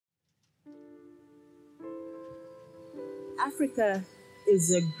Africa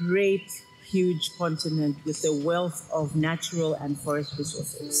is a great, huge continent with a wealth of natural and forest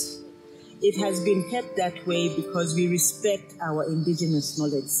resources. It has been kept that way because we respect our indigenous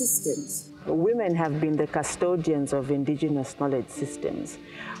knowledge systems. Women have been the custodians of indigenous knowledge systems,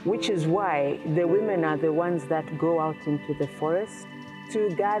 which is why the women are the ones that go out into the forest to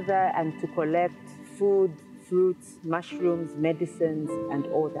gather and to collect food, fruits, mushrooms, medicines, and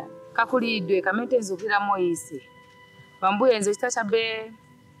all that. Kakulidwe kamentezo kila moise. Bambuye nzo chabe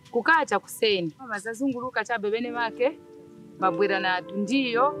kukacha kuseni. Bazazunguluka chabe bene make. Babwera na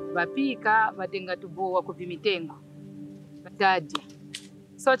tundiyo, bapika, batenga tubowa kupimitengo. Batadi.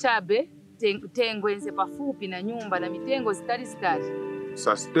 So chabe tengo enze pafupi na nyumba na mitengo stari.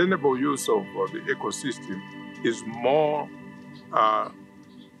 Sustainable use of the ecosystem is more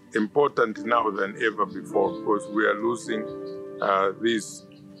important now than ever before because we are losing these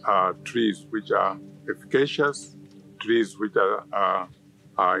trees which are efficacious, trees which are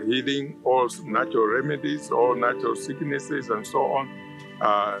healing, all natural remedies, all natural sicknesses and so on,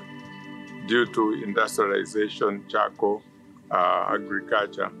 due to industrialization, charcoal,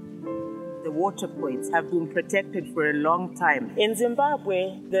 agriculture. The water points have been protected for a long time. In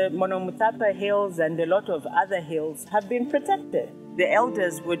Zimbabwe, the Monomotapa Hills and a lot of other hills have been protected. The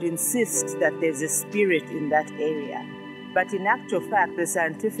elders would insist that there's a spirit in that area. But in actual fact, the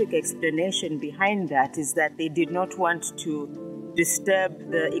scientific explanation behind that is that they did not want to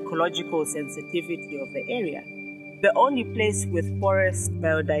disturb the ecological sensitivity of the area. The only place with forest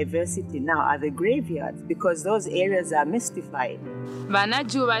biodiversity now are the graveyards because those areas are mystified.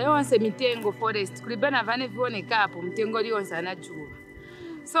 Vanajuva yonse mitengo forest kulibana vane vione kapo mitengo lionse anajuva.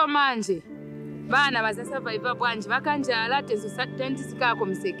 So manje bana bazasurvive bwanje bakanjala tezo tenti sikako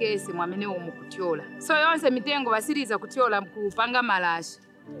msekese mwamene omukutyola. So yonse mitengo basiriza kutyola kupanga malasha.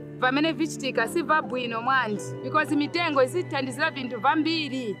 Vamene vichitika siva bwino mwandi because mitengo isitandizira bintu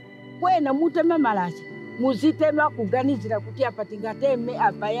vambiri. Wena mutema malasha. Muzitema kuganizira kuti apatingateme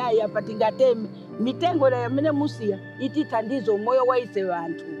apayaya apatingateme mitengo la yamene musia ititandizo moyo waise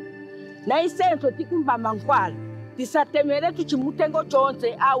vantu na isenso tikumba mankwala tisatemere tuchimutengo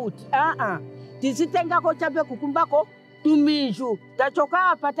chonse out tisitengako chabe kukumbako tuminju tachoka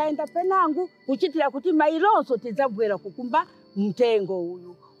apa taenda penangu kuchitira kuti mailonso tizabwera kukumba mtengo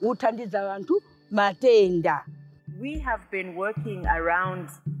uyu utandiza vantu matenda. We have been working around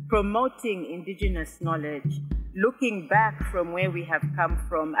promoting indigenous knowledge, looking back from where we have come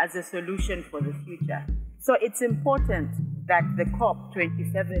from as a solution for the future. So it's important that the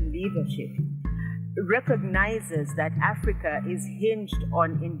COP27 leadership recognizes that Africa is hinged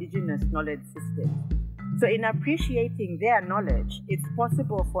on indigenous knowledge systems. So in appreciating their knowledge, it's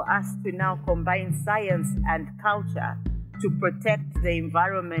possible for us to now combine science and culture to protect the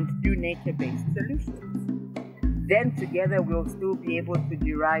environment through nature-based solutions. Then together we'll still be able to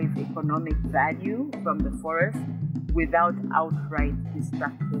derive economic value from the forest without outright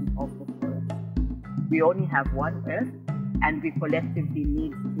destruction of the forest. We only have one earth and we collectively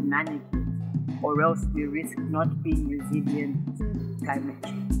need to manage it, or else we risk not being resilient to climate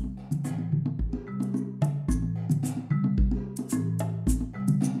change.